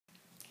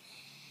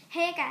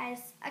Hey guys,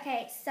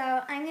 okay,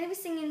 so I'm going to be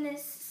singing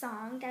this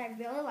song that I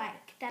really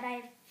like, that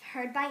I've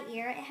heard by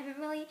ear. I haven't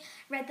really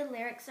read the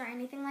lyrics or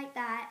anything like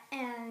that,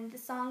 and the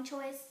song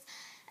choice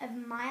of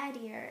my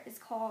idea is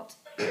called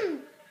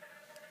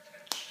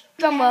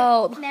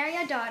Marry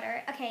Your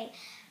Daughter. Okay,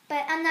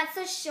 but I'm not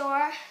so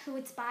sure who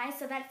it's by,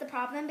 so that's the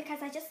problem, because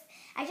I just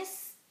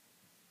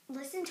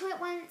listened to it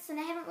once and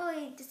I haven't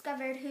really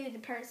discovered who the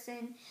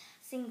person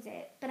sings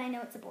it, but I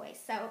know it's a boy.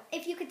 So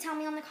if you could tell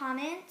me on the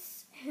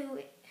comments who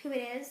it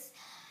is,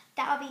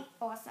 that would be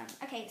awesome.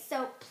 Okay,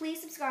 so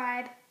please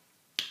subscribe,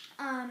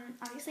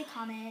 obviously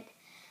comment,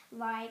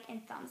 like,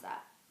 and thumbs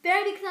up.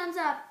 Very big thumbs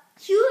up.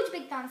 Huge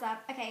big thumbs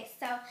up. Okay,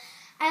 so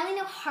I only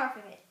know half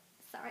of it.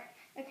 Sorry.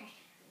 Okay.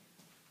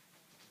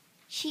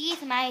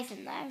 She's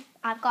amazing though,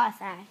 I've got to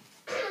say.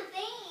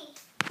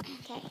 Thanks.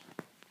 Okay.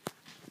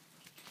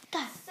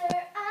 Go. Sir,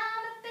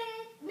 I'm a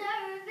bit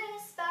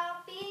nervous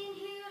about being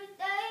here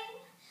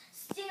today.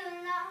 Still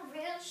not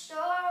real sure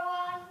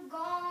what I'm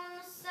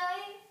gonna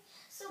say.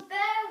 So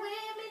bear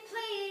with me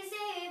please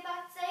if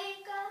I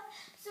take up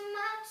too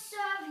much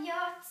of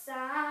your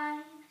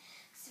time.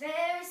 'Cause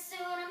very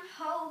soon I'm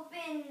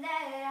hoping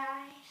that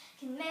I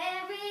can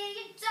marry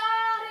your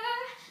daughter,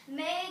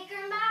 make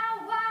her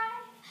my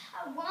wife.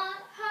 I want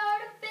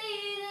her to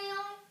be the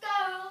only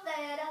girl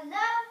that I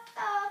love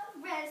for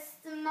the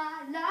rest of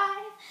my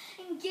life,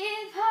 and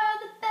give her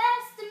the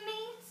best of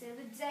me till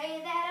the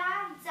day that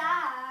I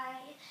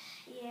die.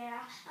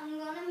 Yeah, I'm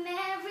gonna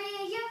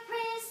marry your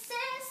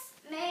princess,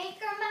 make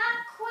her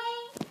my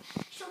queen.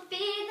 She'll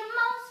be the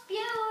most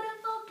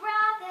beautiful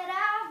bride that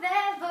I've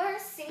ever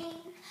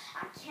seen.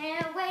 I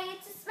can't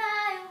wait to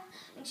smile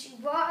when she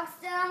walks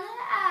down the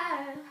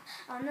aisle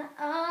on the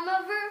arm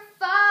of her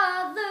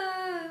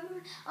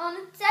father, on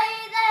the day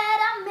that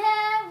I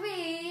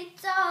marry your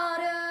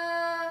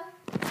daughter.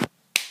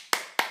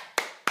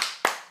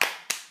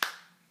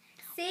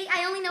 See,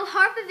 I only know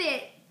half of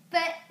it,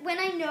 but when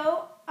I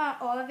know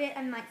all of it,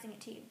 I might sing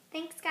it to you.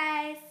 Thanks,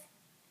 guys.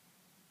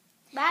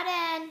 Bye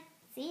then.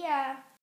 See ya.